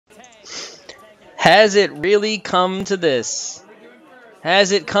Has it really come to this?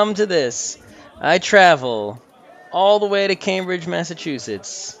 Has it come to this? I travel all the way to Cambridge,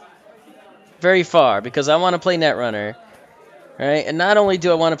 Massachusetts. Very far, because I want to play Netrunner. Right? And not only do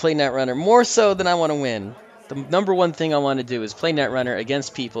I want to play Netrunner, more so than I want to win. The number one thing I want to do is play Netrunner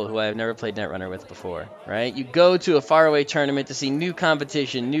against people who I have never played Netrunner with before. Right? You go to a faraway tournament to see new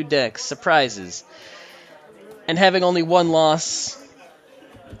competition, new decks, surprises. And having only one loss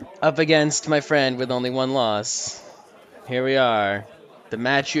up against my friend with only one loss. Here we are. The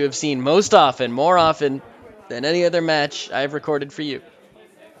match you have seen most often, more often than any other match I've recorded for you.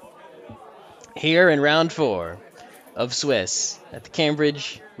 Here in round 4 of Swiss at the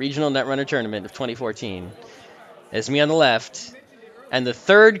Cambridge Regional Netrunner Tournament of 2014. It's me on the left, and the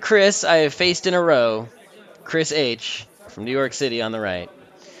third Chris I have faced in a row, Chris H. from New York City on the right.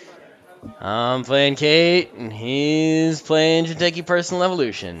 I'm playing Kate, and he's playing Jinteki Personal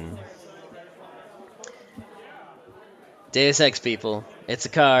Evolution. Deus Ex, people. It's a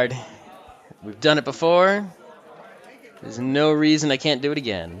card. We've done it before. There's no reason I can't do it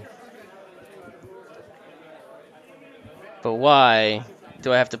again. But why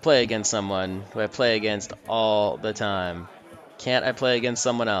do I have to play against someone who I play against all the time? Can't I play against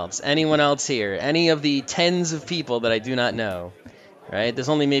someone else? Anyone else here? Any of the tens of people that I do not know? Right? There's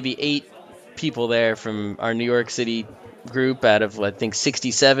only maybe 8 people there from our New York City group out of, I think,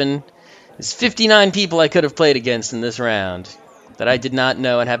 67. There's 59 people I could have played against in this round that I did not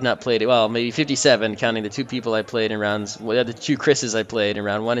know and have not played. Well, maybe 57, counting the 2 people I played in rounds, well, the 2 Chris's I played in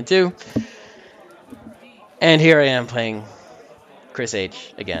round 1 and 2. And here I am playing Chris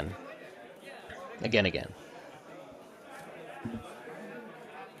H. again. Again.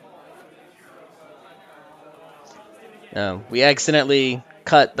 We accidentally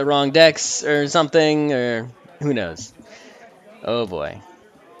cut the wrong decks or something, or who knows. Oh boy.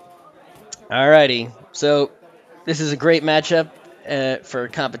 Alrighty, so this is a great matchup for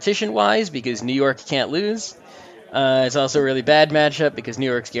competition-wise because New York can't lose. It's also a really bad matchup because New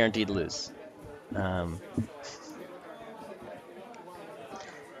York's guaranteed to lose.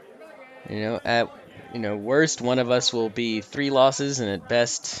 At worst, one of us will be 3 losses, and at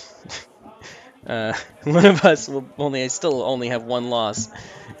best, one of us will still only have 1 loss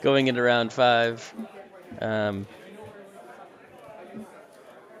going into round 5. No,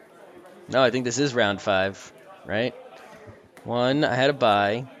 I think this is round 5, right? 1, I had a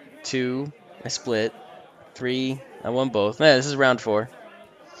bye. 2, I split. 3, I won both. Yeah, this is round 4.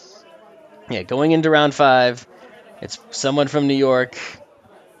 Yeah, going into round 5, it's someone from New York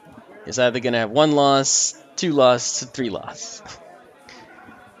is either going to have 1 loss, 2 loss, 3 loss.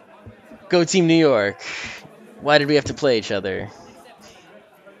 Go Team New York. Why did we have to play each other?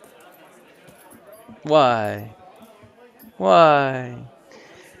 Why?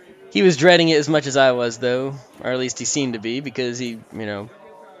 He was dreading it as much as I was, though. Or at least he seemed to be, because he,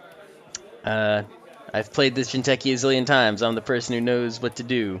 I've played this Jinteki a zillion times. I'm the person who knows what to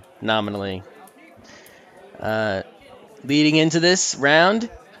do, nominally. Leading into this round,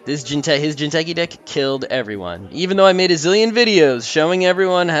 his Jinteki deck killed everyone. Even though I made a zillion videos showing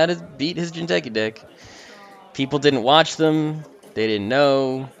everyone how to beat his Jinteki deck, people didn't watch them, they didn't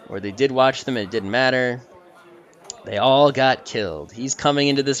know, or they did watch them and it didn't matter. They all got killed. He's coming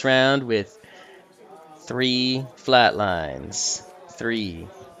into this round with 3 flatlines. 3.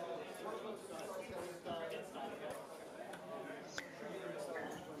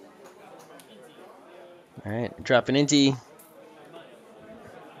 Alright, dropping Inti.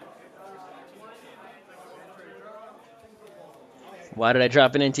 Why did I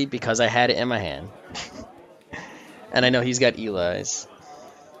drop an Inti? Because I had it in my hand. And I know he's got Eli's.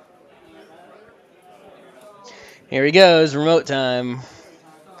 Here he goes, remote time.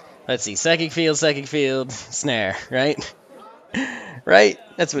 Let's see, Psychic Field, Snare, right? Right?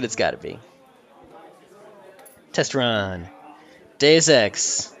 That's what it's got to be. Test run. Deus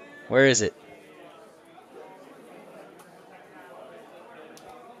Ex. Where is it?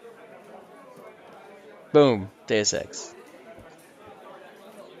 Boom. Deus Ex.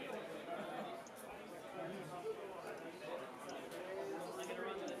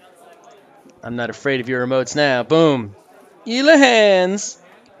 I'm not afraid of your remotes now. Boom. Ela hands.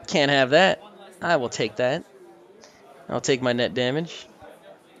 Can't have that. I will take that. I'll take my net damage.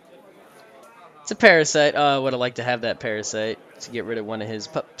 It's a parasite. Oh, I would have liked to have that parasite to get rid of one of his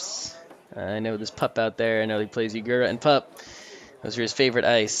pups. I know this pup out there. I know he plays Yugura and Pup. Those are his favorite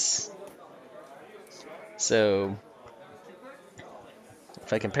ice. So,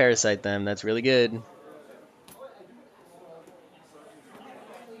 if I can parasite them, that's really good.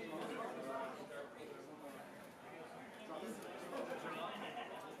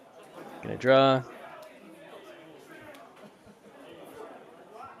 Gonna draw.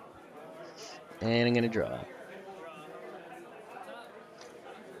 And I'm gonna draw.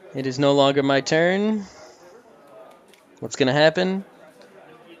 It is no longer my turn. What's gonna happen?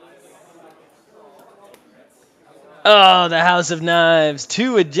 Oh, the House of Knives.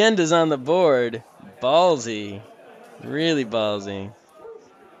 2 agendas on the board. Ballsy. Really ballsy.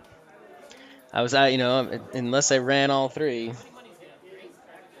 I was out, unless I ran all 3.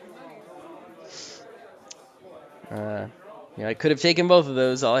 I could have taken both of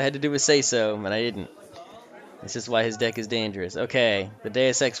those. All I had to do was say so, and I didn't. This is why his deck is dangerous. Okay, the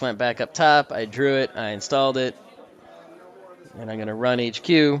Deus Ex went back up top. I drew it. I installed it. And I'm going to run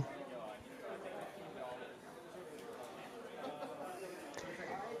HQ.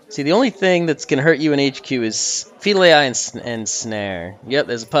 See, the only thing that's going to hurt you in HQ is Fetal AI and Snare. Yep,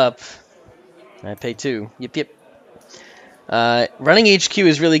 there's a pup. I pay 2. Yep. Running HQ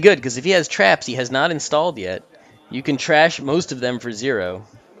is really good, because if he has traps he has not installed yet, you can trash most of them for 0.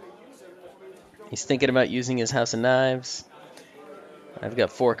 He's thinking about using his House of Knives. I've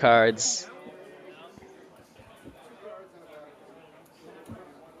got 4 cards.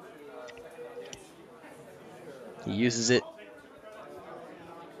 He uses it.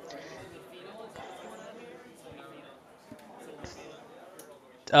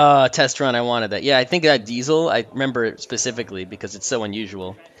 Test run, I wanted that. Yeah, I think that Diesel, I remember it specifically because it's so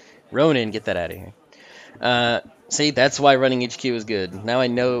unusual. Ronin, get that out of here. See, that's why running HQ is good. Now I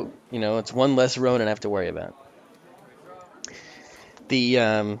know, it's 1 less Ronin I have to worry about.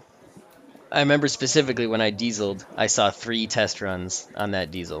 I remember specifically when I dieseled, I saw 3 test runs on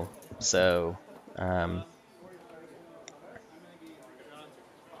that diesel. So,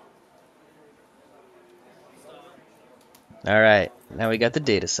 alright, now we got the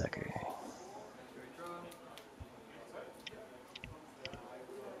Data Sucker.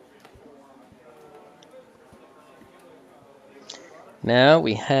 Now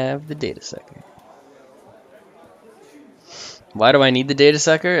we have the Data Sucker. Why do I need the Data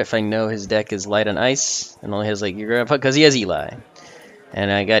Sucker if I know his deck is light on ice and only has like your grandpa? Because he has Eli.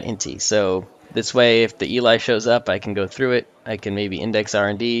 And I got Inti. So this way, if the Eli shows up, I can go through it. I can maybe index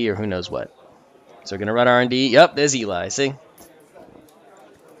R&D or who knows what. So we're going to run R&D. Yep, there's Eli. See?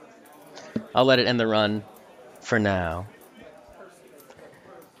 I'll let it end the run for now.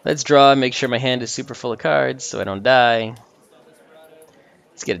 Let's draw, make sure my hand is super full of cards so I don't die.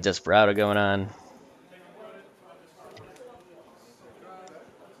 Let's get a Desperado going on.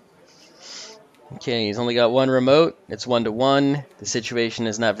 Okay, he's only got 1 remote. It's 1-to-1. The situation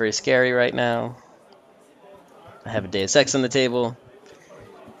is not very scary right now. I have a Deus Ex on the table.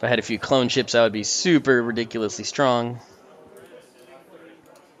 If I had a few clone chips, I would be super ridiculously strong.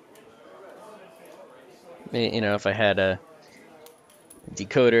 If I had a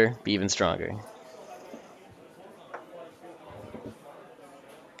decoder, be even stronger.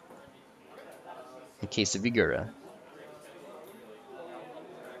 In case of Vigura.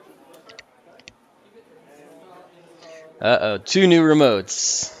 Uh-oh, 2 new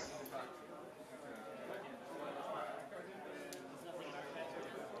remotes.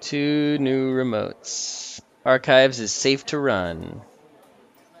 Two new remotes. Archives is safe to run.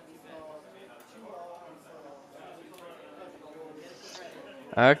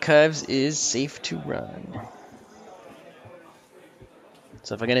 Archives is safe to run.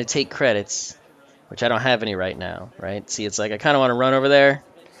 So if I'm going to take credits, which I don't have any right now, right? See, it's like I kind of want to run over there,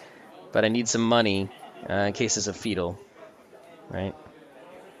 but I need some money in case it's a fetal, right?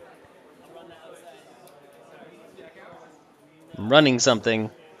 I'm running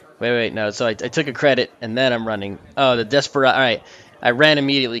something. Wait, no. So I took a credit, and then I'm running. Oh, the Desperado. All right. I ran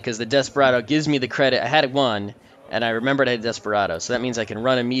immediately because the Desperado gives me the credit. I had 1, and I remembered I had Desperado. So that means I can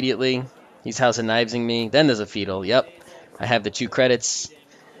run immediately. He's House of Knivesing me. Then there's a fetal. Yep. I have the 2 credits.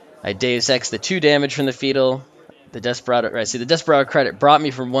 I Deus Ex the 2 damage from the fetal. The Desperado. Right. See, the Desperado credit brought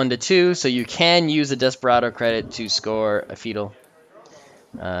me from 1 to 2, so you can use the Desperado credit to score a fetal.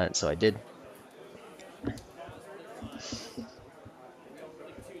 So I did.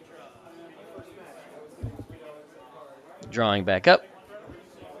 Drawing back up.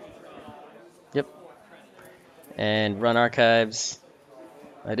 Yep. And run archives.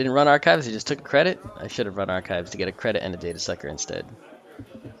 I didn't run archives, I just took a credit. I should have run archives to get a credit and a Data Sucker instead.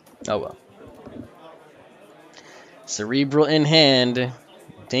 Oh well. Cerebral in hand.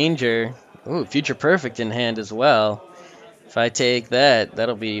 Danger. Ooh, Future Perfect in hand as well. If I take that,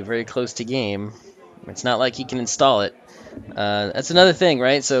 that'll be very close to game. It's not like he can install it. That's another thing,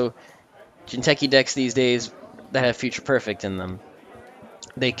 right? So, Jinteki decks these days that have Future Perfect in them,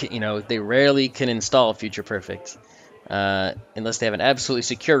 they can, they rarely can install Future Perfect. unless they have an absolutely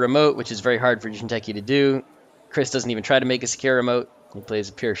secure remote, which is very hard for Jinteki to do. Chris doesn't even try to make a secure remote. He plays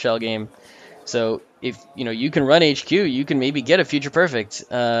a pure shell game. So if you can run HQ, you can maybe get a Future Perfect,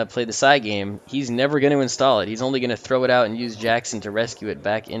 play the side game. He's never going to install it. He's only going to throw it out and use Jackson to rescue it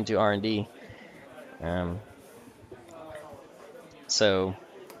back into R&D. So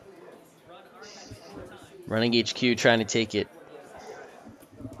running HQ, trying to take it.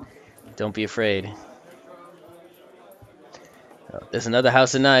 Don't be afraid. Oh, there's another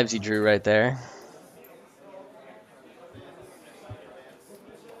House of Knives he drew right there.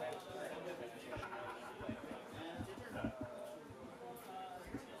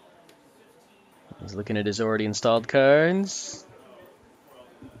 He's looking at his already installed cards.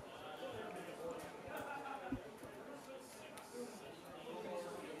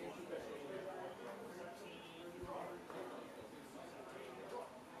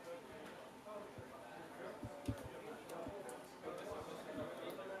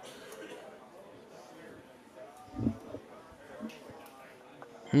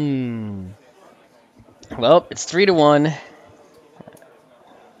 Well, it's 3-1.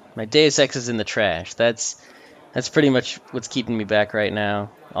 My Deus Ex is in the trash. That's pretty much what's keeping me back right now.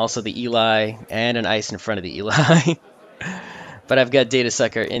 Also the Eli and an ice in front of the Eli. But I've got Data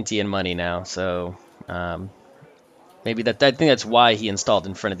Sucker, Inti, and money now, so maybe I think that's why he installed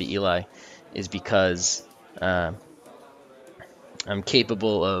in front of the Eli, is because I'm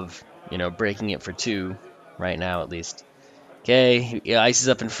capable of breaking it for 2 right now at least. Okay, ice is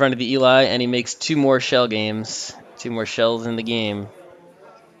up in front of the Eli, and he makes 2 more shell games, 2 more shells in the game.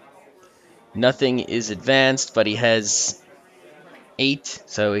 Nothing is advanced, but he has 8,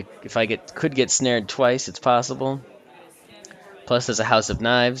 so if I could get snared twice, it's possible. Plus, there's a House of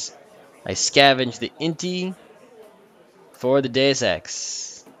Knives. I scavenge the Inti for the Deus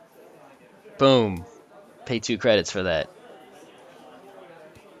Ex. Boom. Pay 2 credits for that.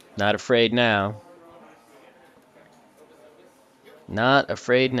 Not afraid now. Not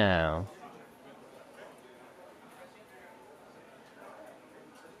afraid now.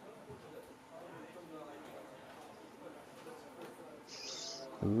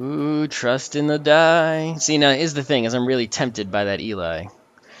 Ooh, trust in the die. See, now is the thing, is I'm really tempted by that Eli.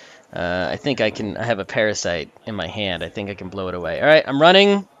 I think I have a Parasite in my hand. I think I can blow it away. Alright, I'm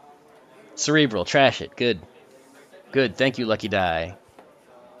running. Cerebral, trash it. Good. Good, thank you, Lucky Die.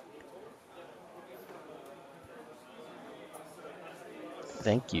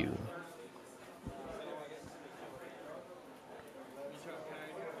 Thank you.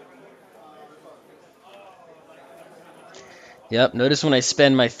 Yep, notice when I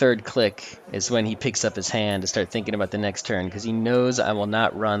spend my 3rd click is when he picks up his hand to start thinking about the next turn, because he knows I will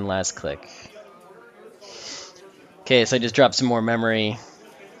not run last click. Okay, so I just dropped some more memory.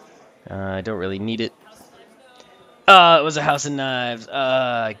 I don't really need it. It was a House of Knives.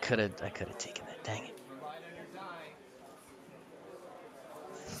 I could have taken that. Dang it.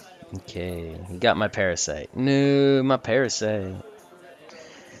 Okay, he got my Parasite. No, my Parasite.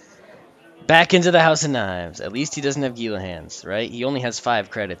 Back into the House of Knives. At least he doesn't have Gila hands, right? He only has 5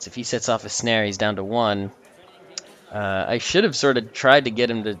 credits. If he sets off a snare, he's down to 1. I should have sort of tried to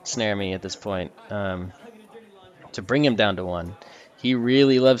get him to snare me at this point, to bring him down to 1. He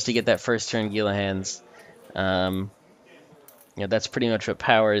really loves to get that first turn Gila hands. That's pretty much what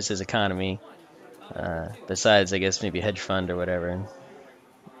powers his economy. Besides, I guess, maybe Hedge Fund or whatever.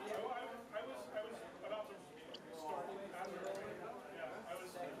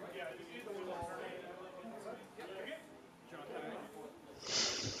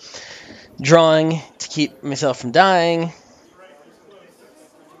 Drawing to keep myself from dying.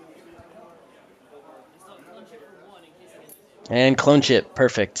 And Clone Chip,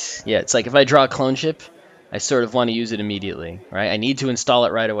 perfect. Yeah, it's like if I draw a Clone Chip, I sort of want to use it immediately, right? I need to install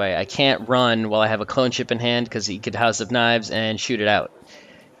it right away. I can't run while I have a Clone Chip in hand because he could House of Knives and shoot it out.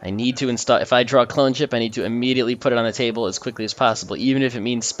 I need to install. If I draw a Clone Chip, I need to immediately put it on the table as quickly as possible, even if it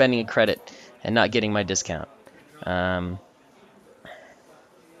means spending a credit and not getting my discount.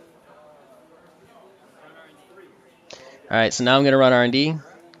 All right, so now I'm going to run R&D.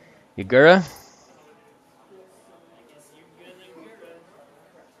 Yagura.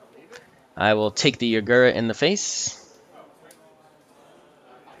 I will take the Yagura in the face.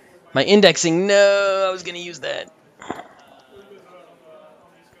 My indexing, no, I was going to use that.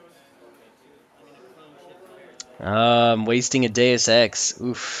 I'm wasting a Deus Ex,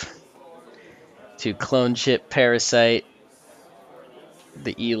 oof. To Clone Chip, Parasite,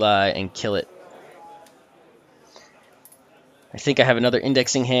 the Eli, and kill it. I think I have another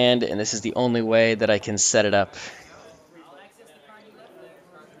indexing hand, and this is the only way that I can set it up.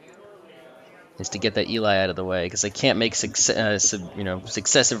 is to get that Eli out of the way, because I can't make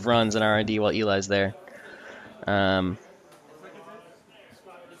successive runs in R&D while Eli's there.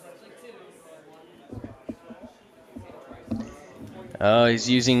 Oh, he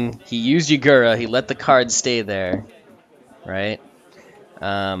used Yagura, he let the card stay there, right?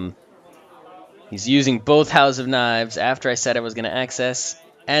 He's using both House of Knives after I said I was going to access,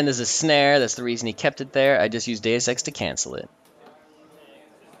 and there's a snare, that's the reason he kept it there. I just used Deus Ex to cancel it.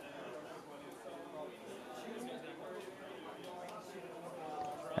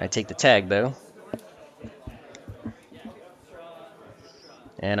 I take the tag, though.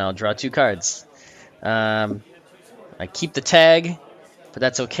 And I'll draw 2 cards. I keep the tag, but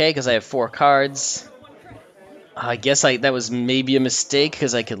that's okay because I have 4 cards. I guess that was maybe a mistake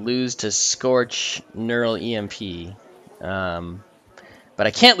because I could lose to Scorch Neural EMP. But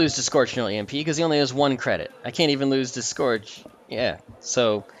I can't lose to Scorch Neural EMP because he only has 1 credit. I can't even lose to Scorch. Yeah,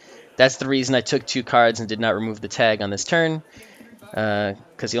 so that's the reason I took 2 cards and did not remove the tag on this turn.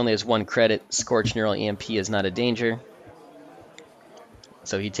 Because he only has 1 credit. Scorch Neural EMP is not a danger.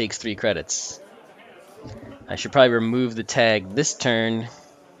 So he takes 3 credits. I should probably remove the tag this turn.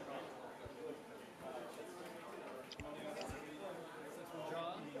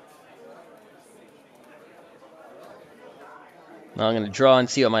 Now I'm going to draw and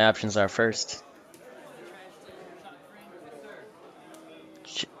see what my options are first.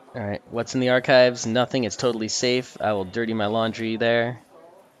 Alright, what's in the archives? Nothing, it's totally safe. I will dirty my laundry there.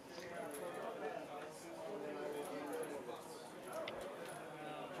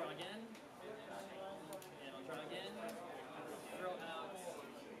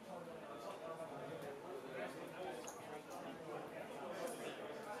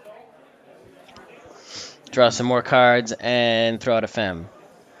 Draw some more cards and throw out a Fem.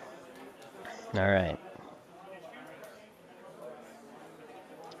 Alright.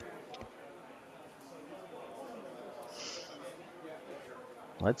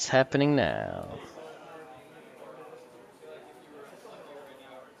 What's happening now?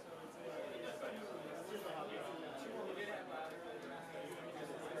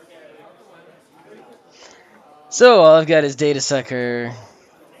 So all I've got is Data Sucker,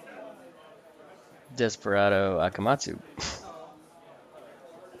 Desperado, Akamatsu.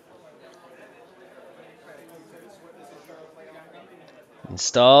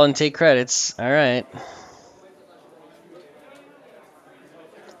 Install and take credits. Alright.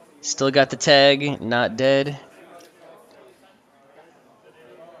 Still got the tag, not dead.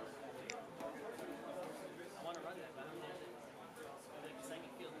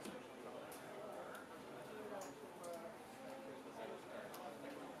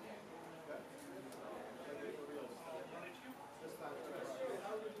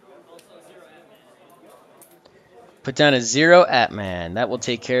 Put down a 0 Atman. That will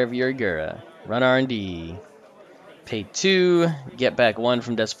take care of your Agura. Run R&D. Pay 2, get back 1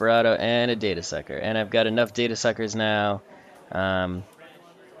 from Desperado, and a Data Sucker. And I've got enough Data Suckers now.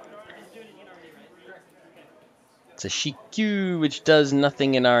 It's a Shikyu, which does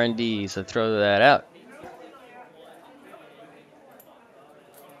nothing in R&D, so throw that out.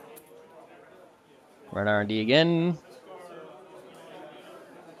 Run R&D again.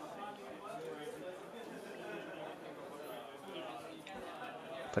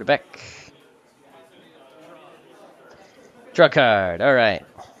 Put it back. Draw card. All right.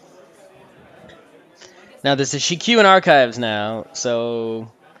 Now this is Shikyu in Archives now, so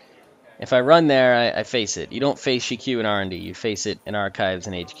if I run there, I face it. You don't face Shikyu in R&D. You face it in Archives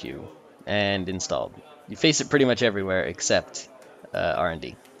and HQ and installed. You face it pretty much everywhere except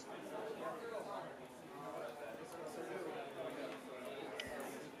R&D.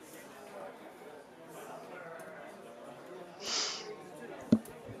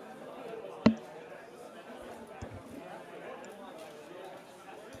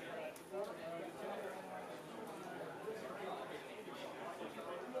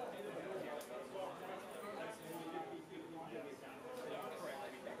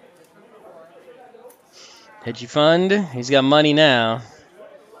 Hedge Fund, he's got money now.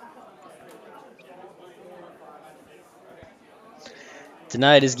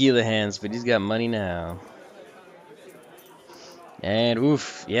 Denied his Gila hands, but he's got money now. And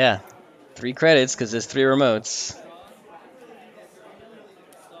oof, yeah. 3 credits because there's 3 remotes.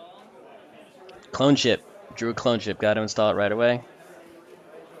 Clone chip. Drew a clone chip. Got to install it right away.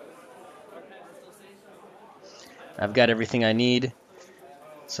 I've got everything I need.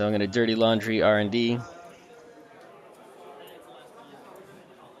 So I'm going to dirty laundry R&D.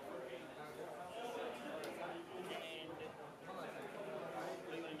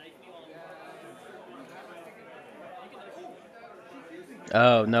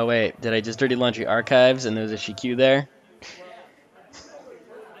 Oh, no, wait. Did I just dirty laundry archives and there's a CQ there?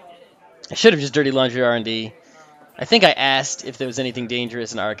 I should have just dirty laundry R&D. I think I asked if there was anything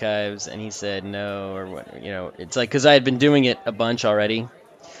dangerous in archives, and he said no, or what, you know, it's like, because I had been doing it a bunch already.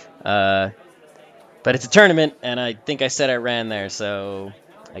 But it's a tournament, and I think I said I ran there, so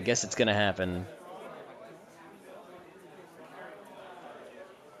I guess it's going to happen.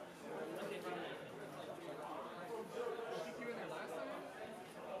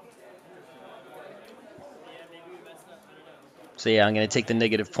 So yeah, I'm going to take the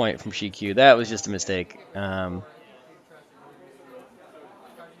negative point from CQ. That was just a mistake.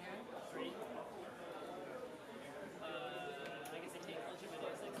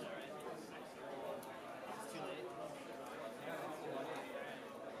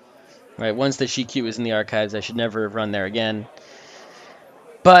 Right, once the CQ is in the archives, I should never have run there again.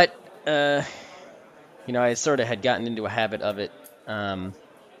 But, you know, I sort of had gotten into a habit of it,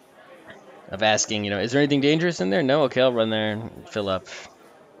 of asking, you know, is there anything dangerous in there? No? Okay, I'll run there and fill up.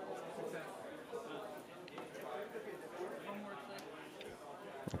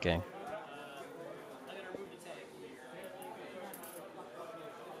 Okay.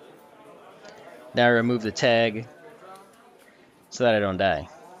 Now I remove the tag so that I don't die.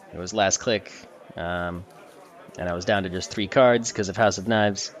 It was last click, and I was down to just 3 cards because of House of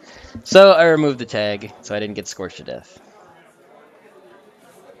Knives. So I removed the tag so I didn't get scorched to death.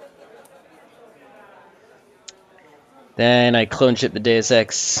 Then I clone ship the Deus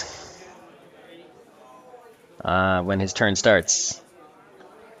Ex when his turn starts.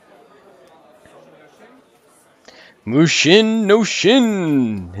 Mushin no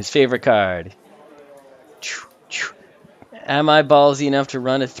Shin, his favorite card. Am I ballsy enough to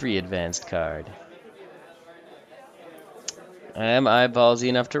run a 3 advanced card? Am I ballsy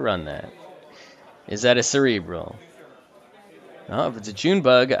enough to run that? Is that a Cerebral? Oh, if it's a June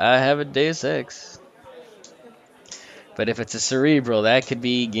Bug, I have a Deus Ex. But if it's a Cerebral, that could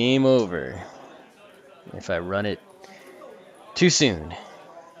be game over if I run it too soon.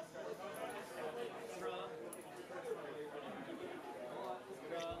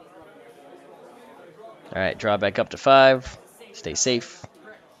 Alright, draw back up to 5. Stay safe.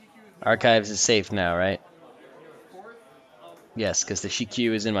 Archives is safe now, right? Yes, because the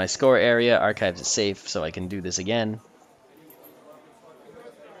CQ is in my score area. Archives is safe, so I can do this again.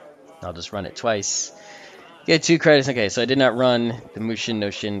 I'll just run it twice. Get 2 credits. Okay, so I did not run the Mushin no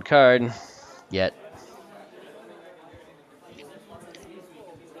Shin card yet.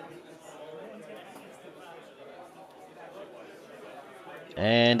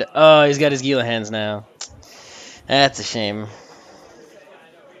 And, oh, he's got his Gila hands now. That's a shame.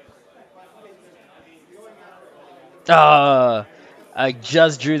 Ah, I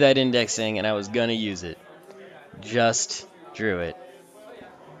just drew that indexing and I was gonna use it. Just drew it.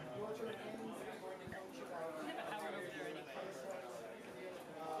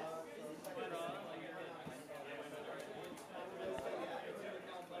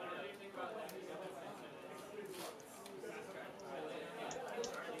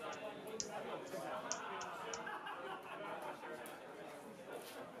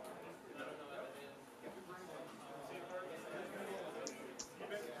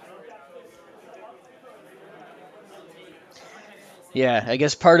 Yeah, I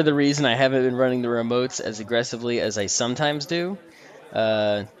guess part of the reason I haven't been running the remotes as aggressively as I sometimes do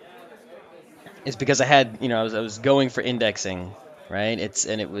is because I had, you know, I was going for indexing, right?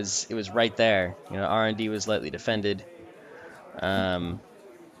 It was right there. You know, R&D was lightly defended. You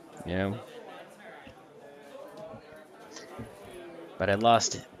know, but I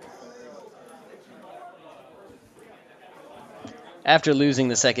lost it. After losing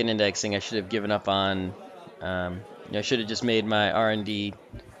the second indexing, I should have given up on. I should have just made my R&D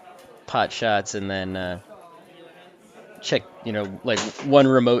pot shots and then check, you know, like 1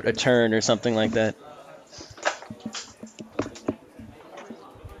 remote a turn or something like that.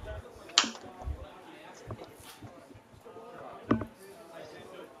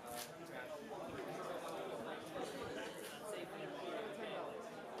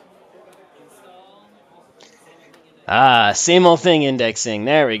 Ah, same old thing indexing.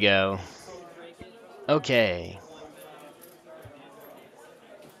 There we go. Okay.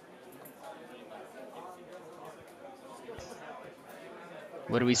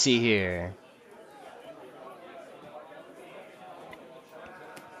 What do we see here?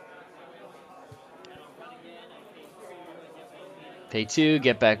 Pay 2,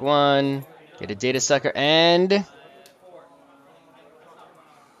 get back 1, get a data sucker, and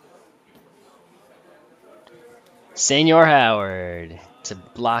Senor Howard to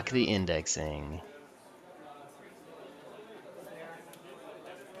block the indexing.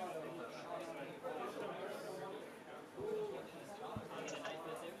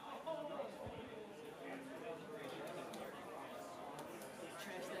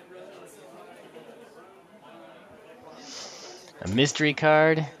 A mystery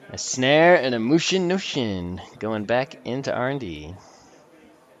card, a snare, and a Mushin no Shin. Going back into R&D.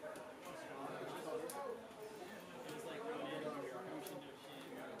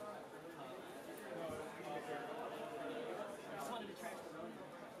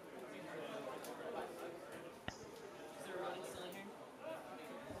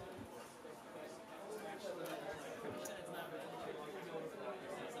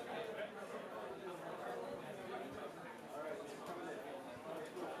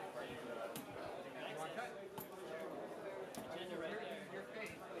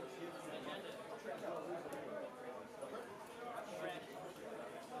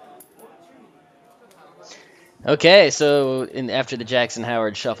 Okay, so after the Jackson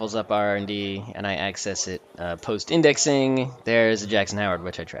Howard shuffles up R&D and I access it post-indexing, there's a Jackson Howard,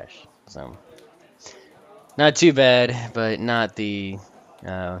 which I trash. So, not too bad, but not the...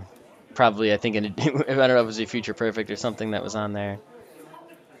 probably, I think, I don't know if it was a Future Perfect or something that was on there.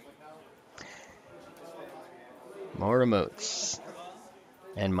 More remotes.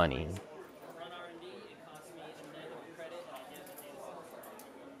 And money.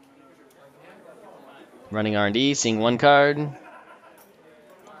 Running R&D, seeing one card.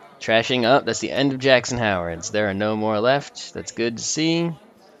 Trashing up. That's the end of Jackson Howard's. There are no more left. That's good to see. I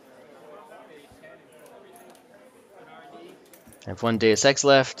have one Deus Ex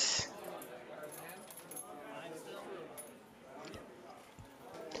left.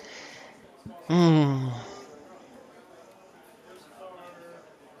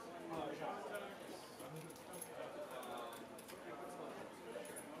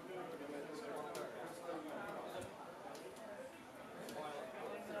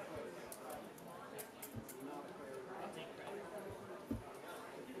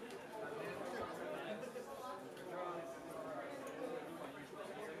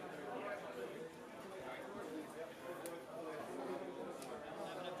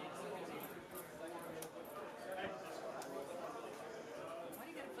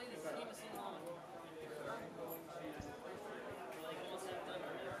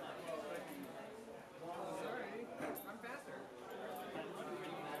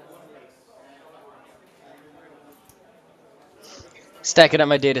 Stacking up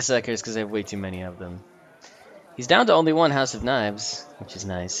my data suckers because I have way too many of them. He's down to only one House of Knives, which is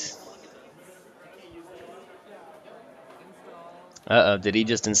nice. Uh-oh, did he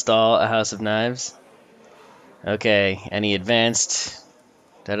just install a House of Knives? Okay, and he advanced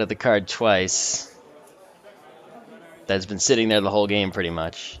that other card twice. That's been sitting there the whole game pretty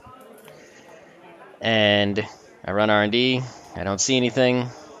much. And I run R&D. I don't see anything.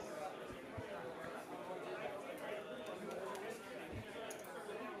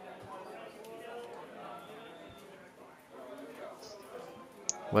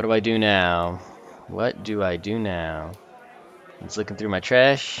 What do I do now? What do I do now? He's looking through my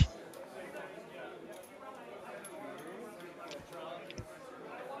trash.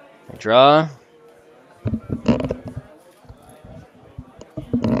 I draw.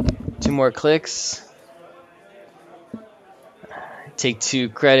 2 more clicks. Take 2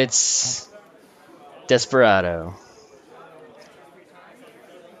 credits. Desperado.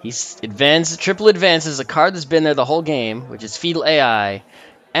 He's advanced, triple advances a card that's been there the whole game, which is Fetal AI.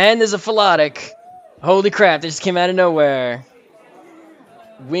 And there's a Philotic. Holy crap, that just came out of nowhere.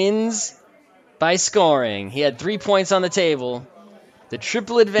 Wins by scoring. He had 3 points on the table. The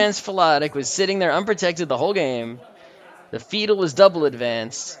triple advanced Philotic was sitting there unprotected the whole game. The Fetal was double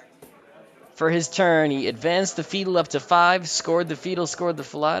advanced. For his turn, he advanced the Fetal up to 5, scored the Fetal, scored the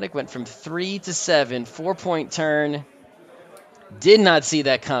Philotic, went from 3 to 7, 4-point turn. Did not see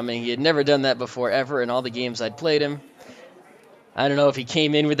that coming. He had never done that before, ever, in all the games I'd played him. I don't know if he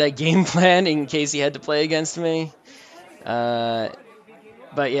came in with that game plan in case he had to play against me. But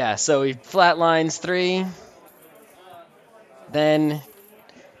yeah, so he flatlines 3. Then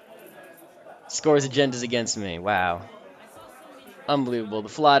scores agendas against me. Wow. Unbelievable. The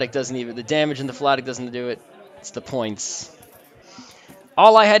Philotic doesn't even... The damage in the Philotic doesn't do it. It's the points.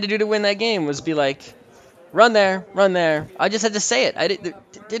 All I had to do to win that game was be like, run there, run there. I just had to say it.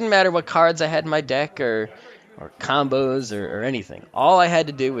 It didn't matter what cards I had in my deck or combos or anything. All I had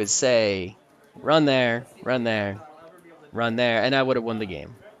to do was say, run there, run there, run there, and I would have won the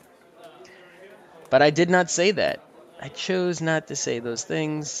game. But I did not say that. I chose not to say those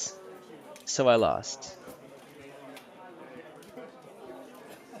things, so I lost.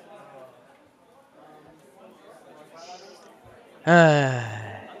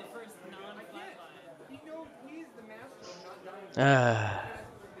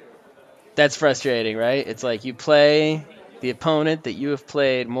 That's frustrating, right? It's like you play the opponent that you have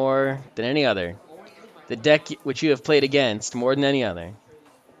played more than any other. the deck which you have played against more than any other,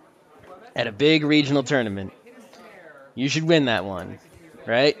 at a big regional tournament, you should win that one,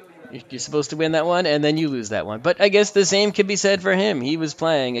 right? You're supposed to win that one, and then you lose that one. But I guess the same could be said for him. He was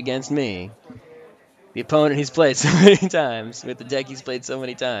playing against me, the opponent he's played so many times, with the deck he's played so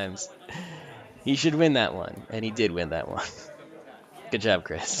many times. He should win that one, and he did win that one. Good job,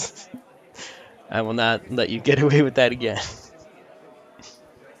 Chris. I will not let you get away with that again.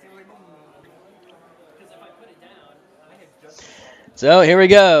 So here we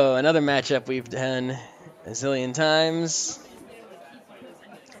go. Another matchup we've done a zillion times.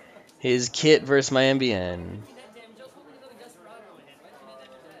 His kit versus my MBN.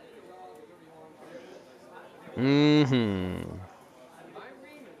 Mm-hmm.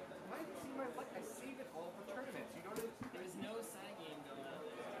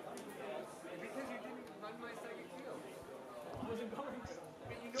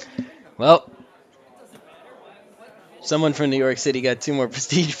 Well, someone from New York City got 2 more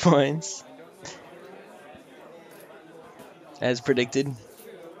prestige points, as predicted.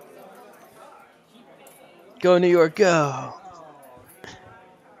 Go, New York, go!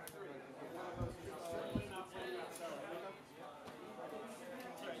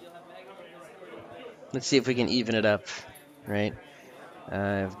 Let's see if we can even it up, right?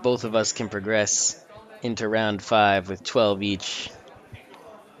 If both of us can progress into round 5 with 12 each.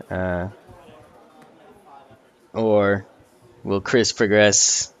 Or will Chris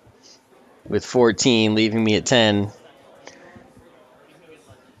progress with 14, leaving me at 10?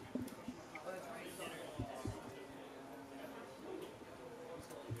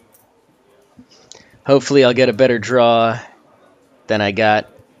 Hopefully I'll get a better draw than I got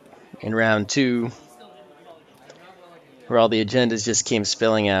in round 2, where all the agendas just came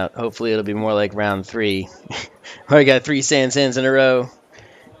spilling out. Hopefully it'll be more like round 3, where I got 3 SanSans in a row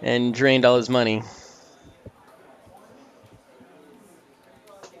and drained all his money.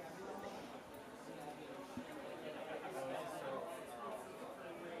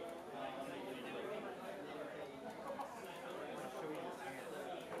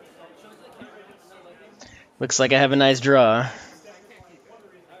 Looks like I have a nice draw.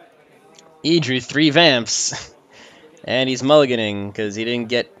 He drew 3 Vamps, and he's mulliganing because he didn't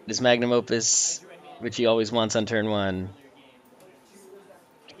get his Magnum Opus, which he always wants on turn 1.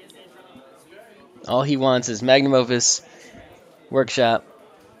 All he wants is Magnum Opus, Workshop,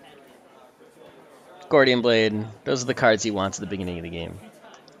 Gordian Blade. Those are the cards he wants at the beginning of the game.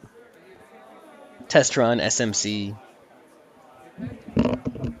 Test Run, SMC.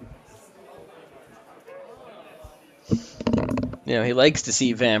 You know, he likes to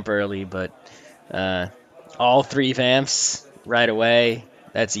see Vamp early, but all 3 Vamps right away,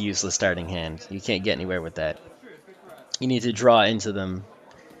 that's a useless starting hand. You can't get anywhere with that. You need to draw into them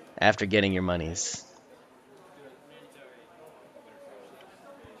after getting your monies.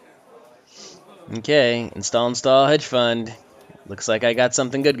 Okay, install, Hedge Fund. Looks like I got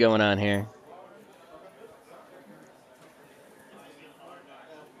something good going on here.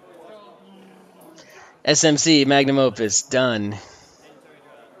 SMC, Magnum Opus, done.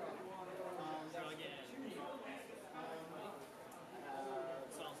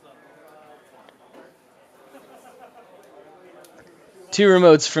 Two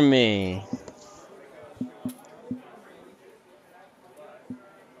remotes from me.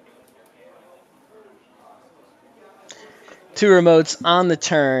 Two remotes on the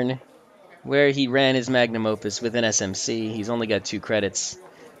turn where he ran his Magnum Opus with an SMC. He's only got 2 credits.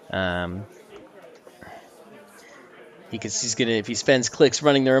 He's gonna, if he spends clicks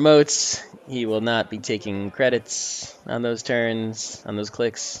running the remotes, he will not be taking credits on those turns, on those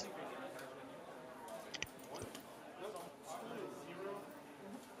clicks.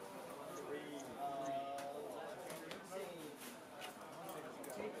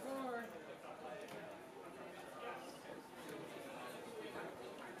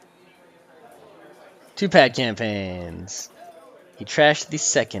 Two pad campaigns. He trashed the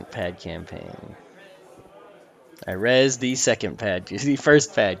second pad campaign. I res the the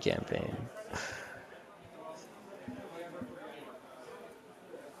first pad campaign.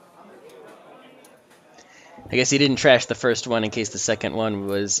 I guess he didn't trash the first one in case the second one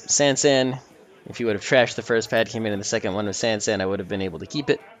was SanSan. If he would have trashed the first pad campaign and the second one was SanSan, I would have been able to keep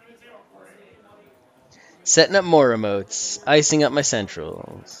it. Setting up more remotes. Icing up my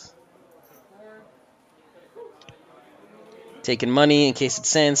centrals. Taking money in case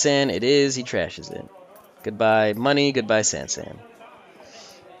it's SanSan. It is. He trashes it. Goodbye money. Goodbye SanSan.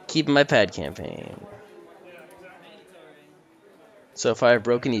 Keeping my pad campaign. So far, I've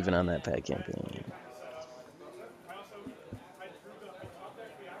broken even on that pad campaign.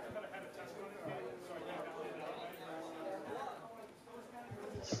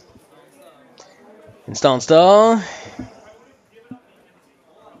 Install, install.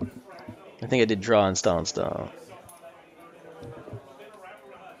 I think I did draw, install, install.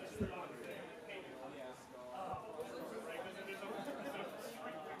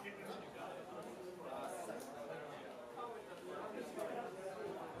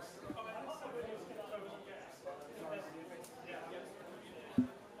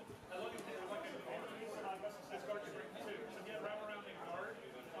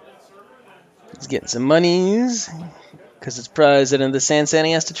 He's getting some monies because it's president of the SanSan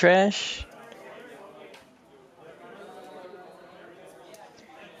he has to trash.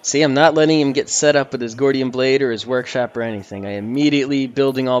 See, I'm not letting him get set up with his Gordian Blade or his workshop or anything. I immediately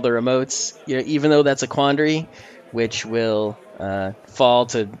building all the remotes, even though that's a Quandary, which will fall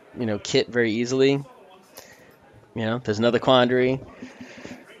to kit very easily. There's another Quandary.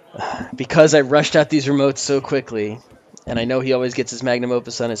 Because I rushed out these remotes so quickly, and I know he always gets his Magnum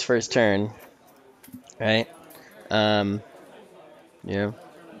Opus on his first turn, right?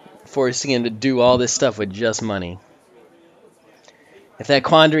 Forcing him to do all this stuff with just money. If that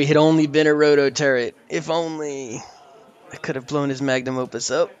Quandary had only been a Rototurret, if only I could have blown his Magnum Opus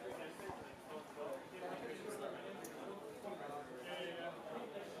up.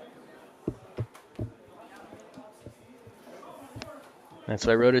 That's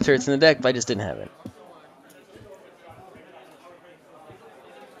why Rototurret's in the deck, but I just didn't have it.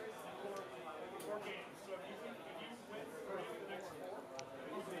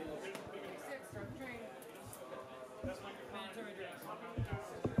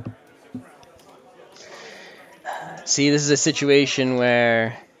 See, this is a situation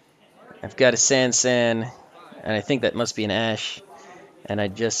where I've got a SanSan, and I think that must be an Ash, and I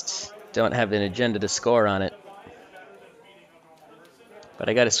just don't have an agenda to score on it. But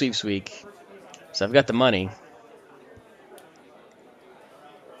I got a Sweep Sweek, so I've got the money.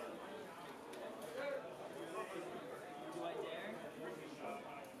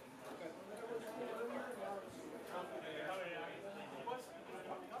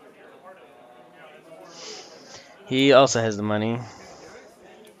 He also has the money.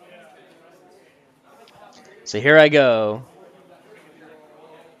 So here I go.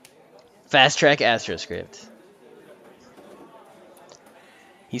 Fast track AstroScript.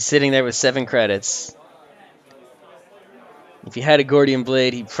 He's sitting there with 7 credits. If he had a Gordian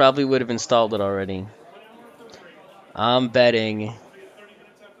Blade, he probably would have installed it already. I'm betting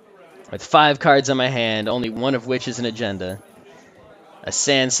with 5 cards on my hand, only one of which is an agenda. A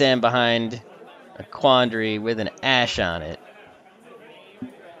SanSan behind a Quandary with an Ash on it.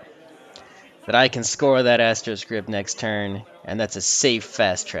 That I can score that AstroScript next turn, and that's a safe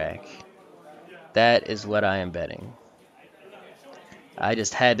fast track. That is what I am betting. I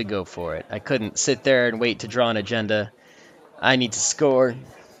just had to go for it. I couldn't sit there and wait to draw an agenda. I need to score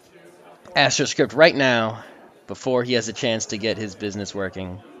AstroScript right now before he has a chance to get his business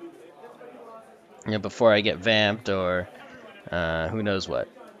working. Before I get vamped or who knows what.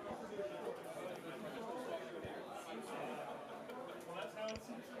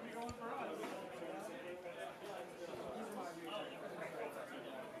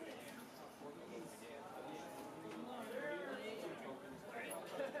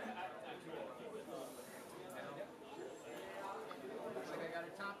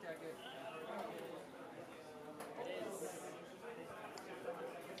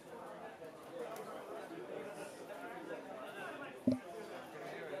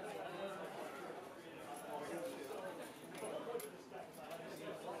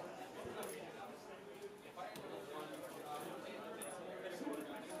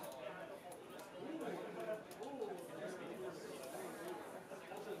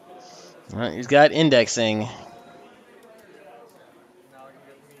 Well, he's got indexing.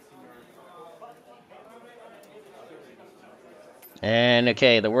 And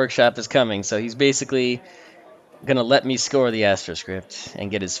okay, the workshop is coming, so he's basically gonna let me score the AstroScript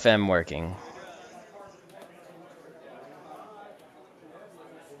and get his Fem working.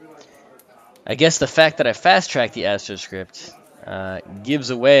 I guess the fact that I fast-tracked the AstroScript gives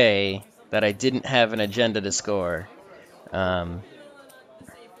away that I didn't have an agenda to score.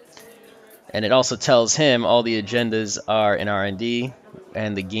 And it also tells him all the agendas are in R&D,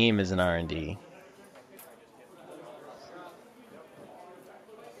 and the game is in R&D.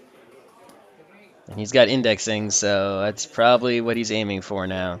 And he's got indexing, so that's probably what he's aiming for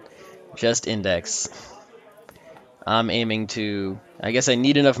now. Just index. I'm aiming to... I guess I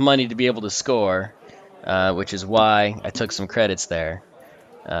need enough money to be able to score, which is why I took some credits there.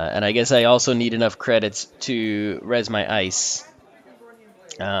 And I guess I also need enough credits to res my ice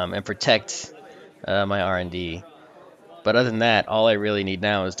and protect my R&D. But other than that, all I really need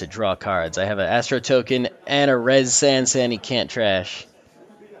now is to draw cards. I have an Astro token and a Res SanSan he can't trash.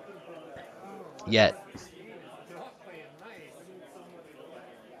 Yet.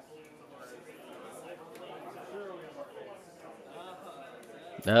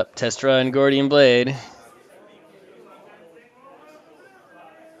 Nope, Testra and Gordian Blade.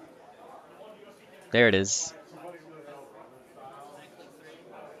 There it is.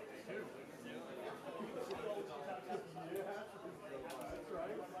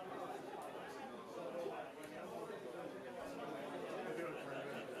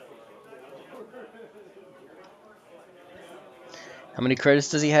 How many credits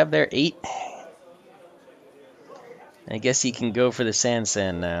does he have there? 8? I guess he can go for the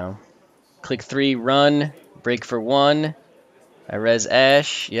SanSan now. Click 3, run, break for 1. I res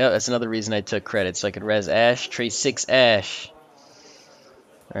Ash. Yeah, that's another reason I took credit, so I could res Ash. Trace 6 Ash.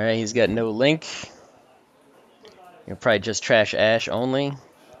 Alright, he's got no link. You'll probably just trash Ash only.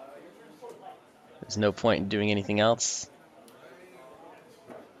 There's no point in doing anything else.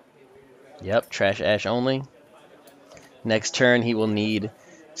 Yep, trash Ash only. Next turn, he will need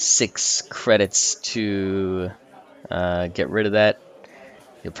 6 credits to get rid of that.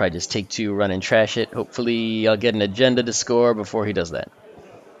 He'll probably just take 2, run and trash it. Hopefully, I'll get an agenda to score before he does that.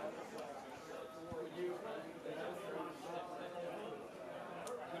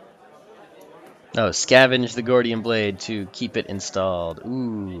 Oh, scavenge the Gordian Blade to keep it installed.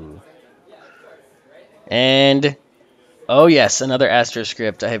 Ooh. And, oh yes, another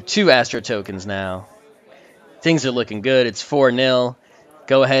AstroScript. I have 2 Astro tokens now. Things are looking good. It's 4-0.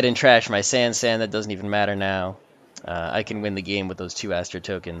 Go ahead and trash my SanSan. That doesn't even matter now. I can win the game with those 2 Astro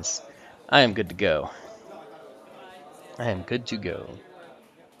tokens. I am good to go. I am good to go.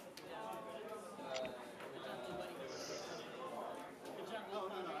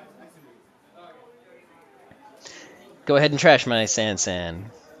 Go ahead and trash my SanSan.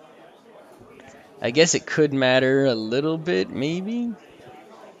 I guess it could matter a little bit, maybe?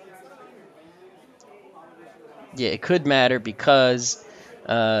 Yeah, it could matter because,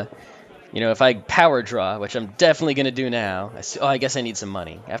 you know, if I power draw, which I'm definitely going to do now. I guess I need some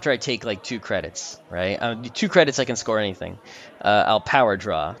money. After I take, like, 2 credits, right? 2 credits, I can score anything. I'll power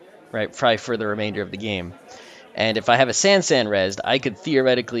draw, right? Probably for the remainder of the game. And if I have a SanSan resed, I could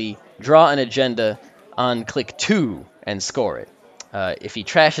theoretically draw an agenda on click 2 and score it. If he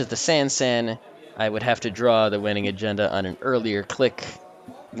trashes the SanSan, I would have to draw the winning agenda on an earlier click,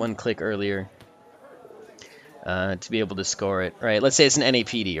 1 click earlier, to be able to score it. Right? Let's say it's an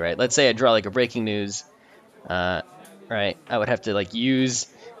NAPD, right? Let's say I draw like a breaking news, right? I would have to like use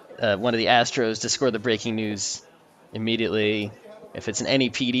one of the Astros to score the breaking news immediately. If it's an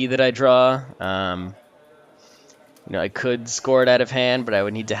NAPD that I draw, you know, I could score it out of hand, but I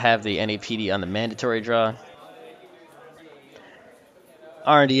would need to have the NAPD on the mandatory draw.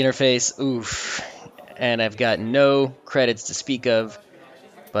 R&D interface, oof. And I've got no credits to speak of,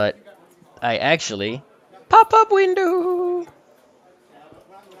 but I actually... Pop-up window!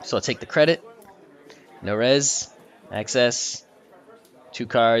 So I'll take the credit. No res. Access. 2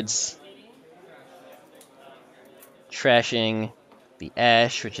 cards. Trashing the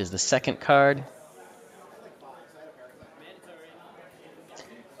Ash, which is the 2nd card.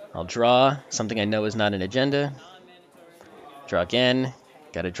 I'll draw something I know is not an agenda. Draw again.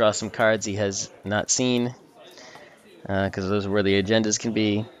 Got to draw some cards he has not seen, because those are where the agendas can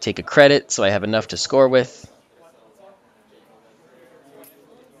be. Take a credit, so I have enough to score with.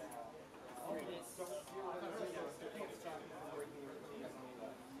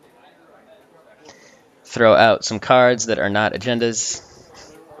 Throw out some cards that are not agendas.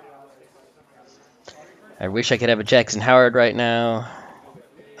 I wish I could have a Jackson Howard right now.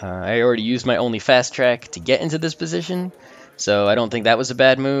 I already used my only fast track to get into this position, so I don't think that was a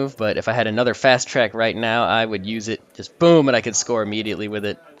bad move, but if I had another fast track right now, I would use it. Just boom, and I could score immediately with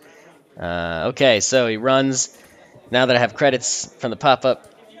it. Okay, so he runs. Now that I have credits from the pop-up,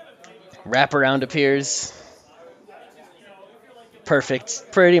 Wraparound appears.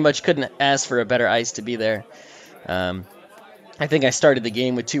 Perfect. Pretty much couldn't ask for a better ice to be there. I think I started the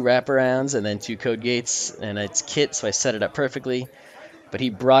game with 2 Wraparounds and then 2 Code Gates, and it's kit, so I set it up perfectly. But he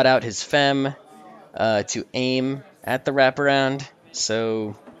brought out his Fem to aim at the Wraparound,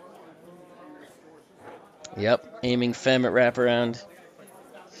 so... Yep, aiming Fem at Wraparound.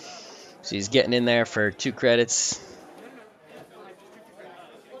 So he's getting in there for 2 credits.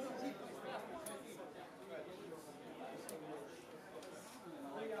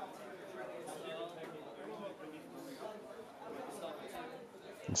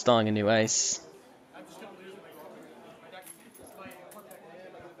 Installing a new ice.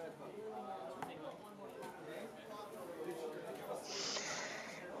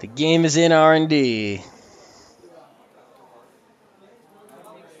 The game is in R&D.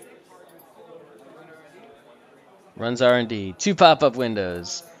 Runs R&D. 2 pop-up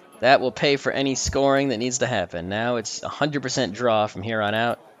windows. That will pay for any scoring that needs to happen. Now it's 100% draw from here on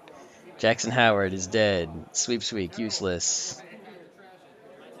out. Jackson Howard is dead. Sweep, useless.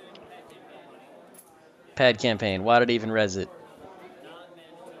 Pad campaign. Why did it even res it?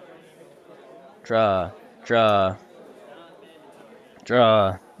 Draw.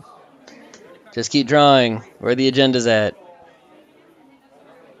 Just keep drawing. Where the agenda's at.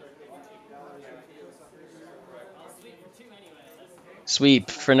 Sweep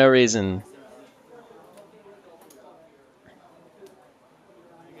for no reason.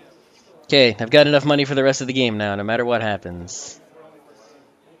 Okay, I've got enough money for the rest of the game now, no matter what happens.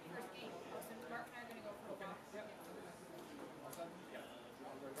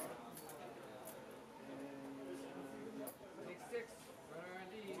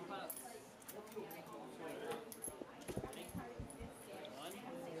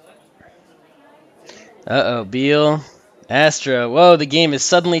 Uh-oh, Beale. Astro. Whoa, the game is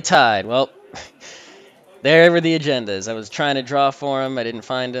suddenly tied. Well, there were the agendas. I was trying to draw for him. I didn't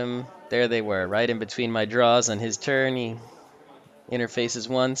find him. There they were, right in between my draws on his turn. He interfaces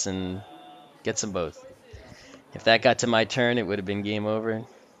once and gets them both. If that got to my turn, it would have been game over.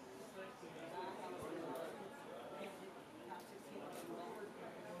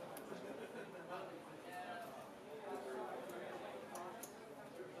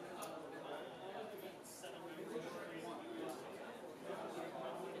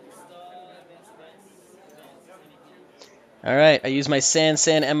 Alright, I use my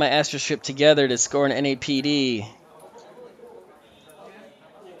SanSan and my AstroScript together to score an NAPD.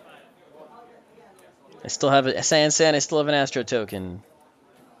 I still have a SanSan, I still have an Astro token.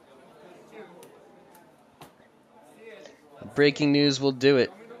 Breaking news will do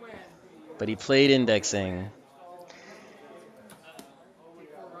it. But he played indexing.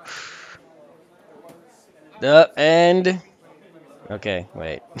 And... Okay,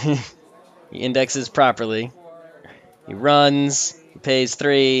 wait. He indexes properly. He runs, he pays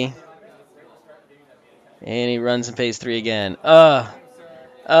 3. And he runs and pays 3 again. Oh,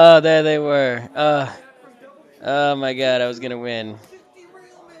 there they were. Oh my god, I was gonna win.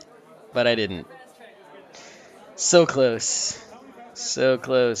 But I didn't. So close. So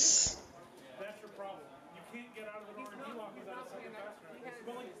close.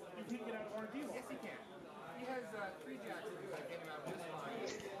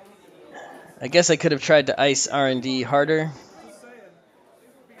 I guess I could have tried to ice R&D harder.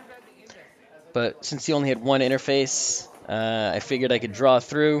 But since he only had one interface, I figured I could draw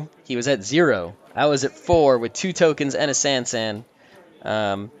through. He was at 0. I was at 4 with 2 tokens and a SanSan.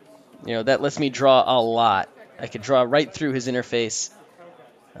 You know, that lets me draw a lot. I could draw right through his interface.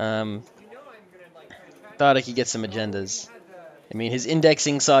 Thought I could get some agendas. I mean, his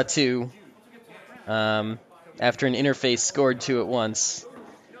indexing saw 2. After an interface scored 2 at once.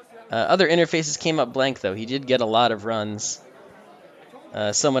 Other interfaces came up blank, though. He did get a lot of runs.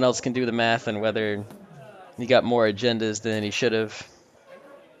 Someone else can do the math on whether he got more agendas than he should have.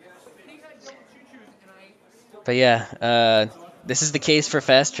 But yeah, this is the case for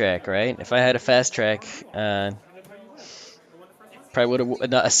fast track, right? If I had a fast track, probably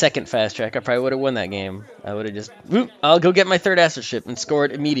would have a second fast track. I probably would have won that game. I would have just, whoop, I'll go get my third AstroScript and score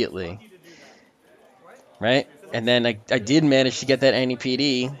it immediately, right? And then I did manage to get that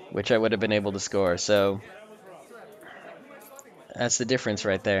NEPD, which I would have been able to score. So that's the difference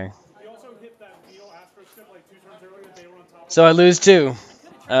right there. So I lose 2.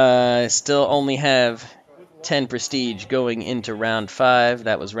 I still only have 10 prestige going into round 5.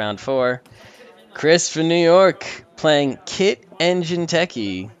 That was round 4. Chris from New York playing Kit and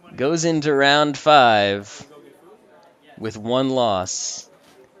Jinteki goes into round 5 with 1 loss.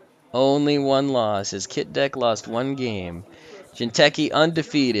 Only 1 loss. His Kit deck lost 1 game. Jinteki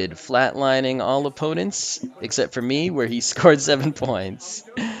undefeated, flatlining all opponents except for me, where he scored 7 points.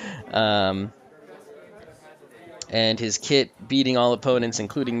 And his Kit beating all opponents,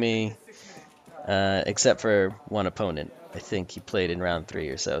 including me, except for 1 opponent. I think he played in round 3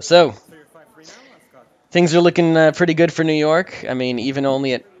 or so. So, things are looking pretty good for New York. I mean, even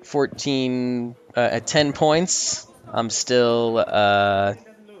only at 10 points, I'm still,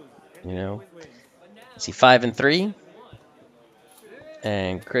 you know, let's see, 5-3.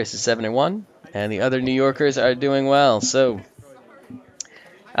 And Chris is 7-1. And the other New Yorkers are doing well. So,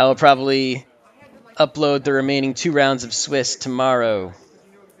 I will probably upload the remaining 2 rounds of Swiss tomorrow.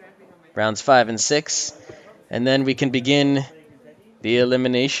 Rounds 5 and 6. And then we can begin the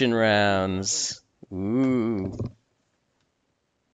elimination rounds. Ooh.